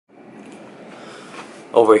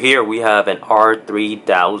Over here we have an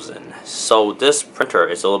R3000. So this printer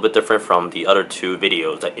is a little bit different from the other two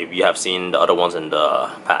videos that if you have seen the other ones in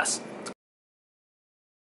the past.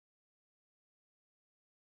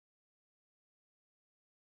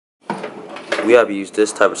 We have used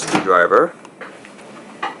this type of screwdriver.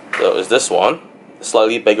 So is this one. It's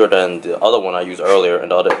slightly bigger than the other one I used earlier in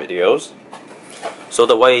the other videos. So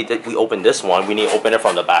the way that we open this one, we need to open it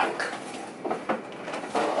from the back.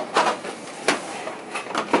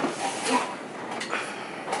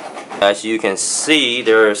 As you can see,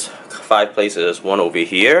 there's 5 places. One over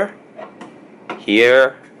here,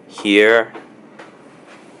 here, here,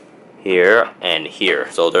 here, and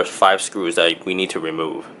here. So there's 5 screws that we need to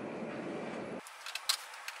remove.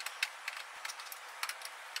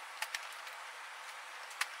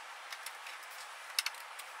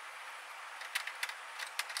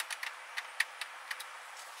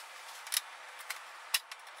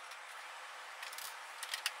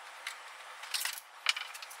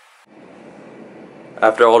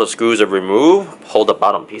 After all the screws are removed, pull the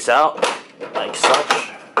bottom piece out, like such.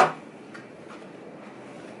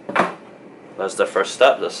 That's the first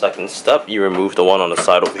step. The second step, you remove the one on the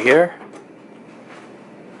side over here.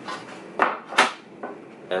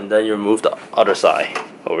 And then you remove the other side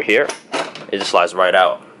over here. It just slides right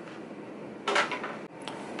out.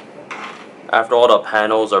 After all the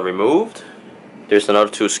panels are removed, there's another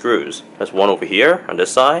 2 screws. There's one over here on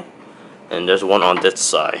this side, and there's one on this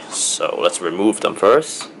side. So let's remove them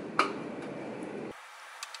first.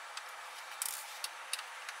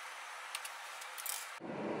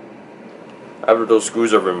 After those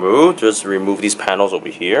screws are removed, just remove these panels over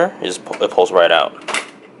here. It pulls right out.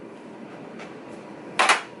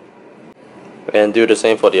 And do the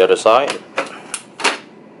same for the other side.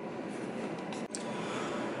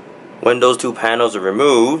 When those 2 panels are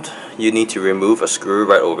removed, you need to remove a screw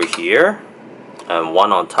right over here and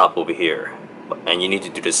one on top over here. And you need to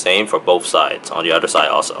do the same for both sides on the other side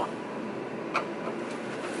also.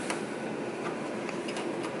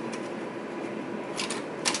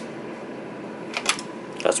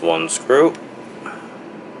 That's one screw.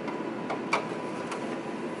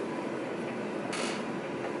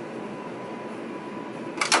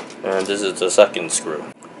 And this is the second screw.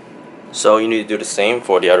 So you need to do the same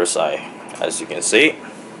for the other side, as you can see.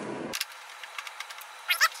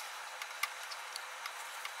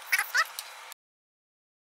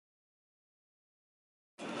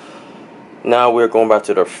 Now we're going back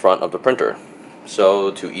to the front of the printer.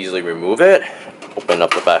 So to easily remove it, open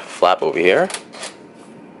up the back flap over here,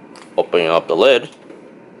 opening up the lid,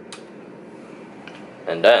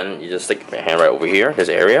 and then you just stick your hand right over here, this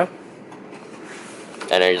area,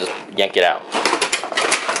 and then you just yank it out.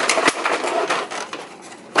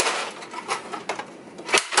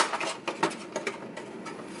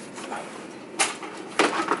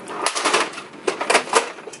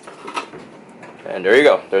 And there you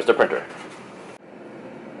go, there's the printer.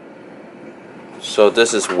 So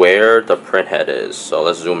this is where the print head is. So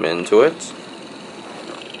let's zoom into it.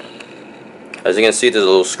 As you can see, there's a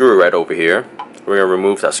little screw right over here. We're going to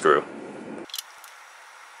remove that screw.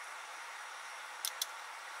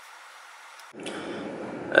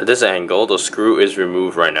 At this angle, the screw is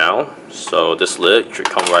removed right now. So this lid should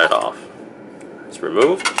come right off. It's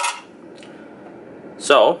removed.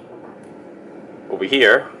 So, over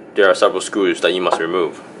here, there are several screws that you must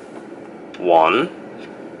remove.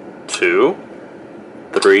 1, 2,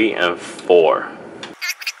 3, and 4.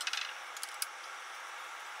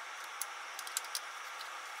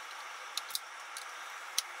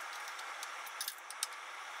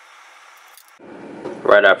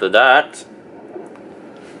 Right after that,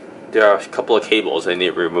 there are a couple of cables I need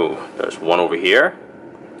to remove. There's one over here,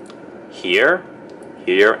 here,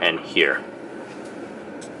 here, and here.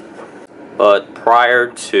 But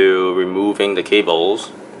prior to removing the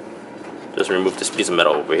cables, just remove this piece of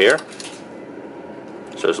metal over here.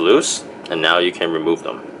 So it's loose, and now you can remove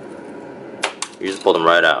them. You just pull them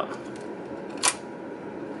right out.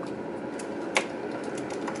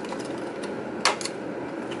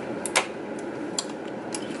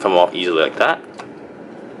 Come off easily like that.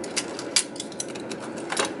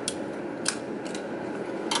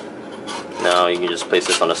 Now you can just place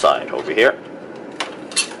this on the side over here.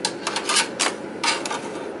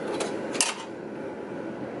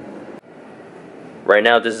 Right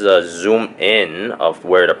now this is a zoom in of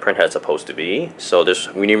where the print head's supposed to be. So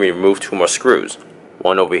we need to remove 2 more screws.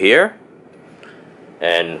 One over here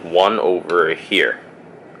and one over here.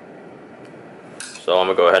 So I'm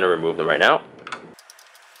going to go ahead and remove them right now.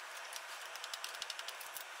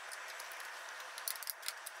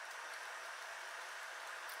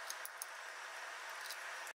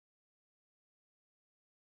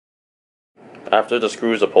 After the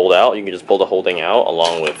screws are pulled out, you can just pull the whole thing out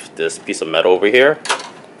along with this piece of metal over here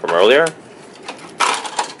from earlier.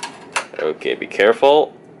 Okay, be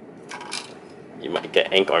careful. You might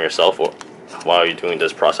get ink on yourself while you're doing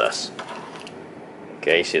this process.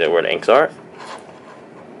 Okay, you see that where the inks are?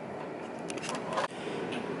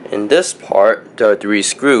 In this part, there are 3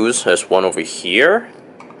 screws. There's one over here,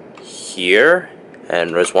 here,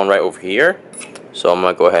 and there's one right over here. So I'm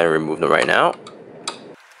going to go ahead and remove them right now.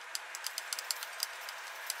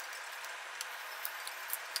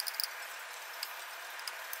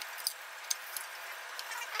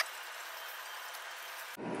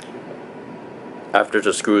 After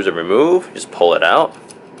the screws are removed, just pull it out.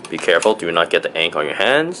 Be careful, do not get the ink on your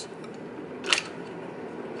hands.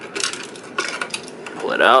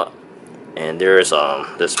 Pull it out, and there's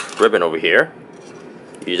this ribbon over here.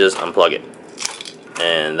 You just unplug it,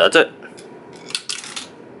 and that's it.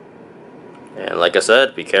 And like I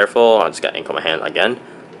said, be careful. I just got ink on my hand again.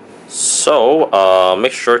 So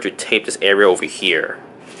make sure to tape this area over here,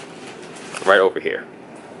 right over here.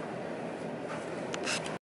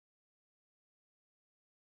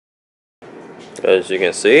 As you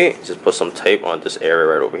can see, just put some tape on this area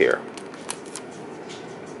right over here.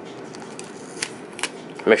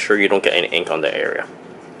 Make sure you don't get any ink on the area.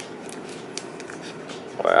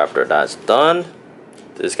 After that's done,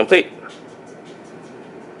 this is complete.